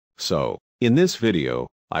So, in this video,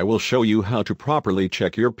 I will show you how to properly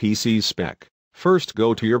check your PC spec. First,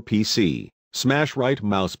 go to your PC, smash right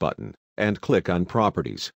mouse button, and click on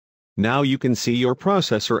Properties. Now you can see your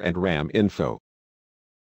processor and RAM info.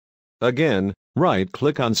 Again,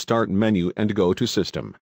 right-click on Start menu and go to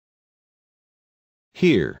System.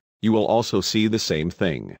 Here, you will also see the same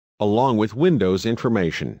thing, along with Windows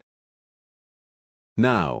information.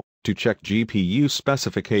 Now, to check GPU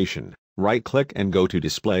specification, right-click and go to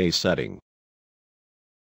Display Setting.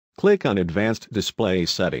 Click on Advanced Display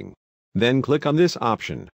Setting. Then click on this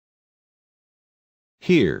option.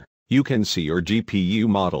 Here, you can see your GPU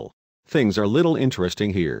model. Things are little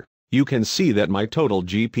interesting here. You can see that my total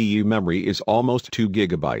GPU memory is almost 2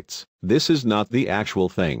 GB. This is not the actual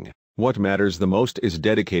thing. What matters the most is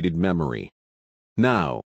dedicated memory.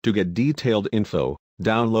 Now, to get detailed info,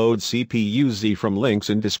 download CPU-Z from links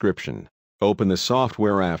in description. Open the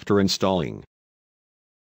software after installing.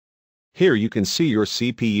 Here you can see your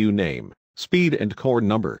CPU name, speed and core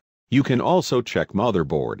number. You can also check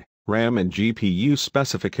motherboard, RAM and GPU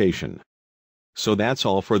specification. So that's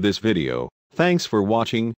all for this video. Thanks for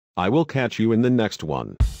watching. I will catch you in the next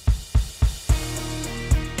one.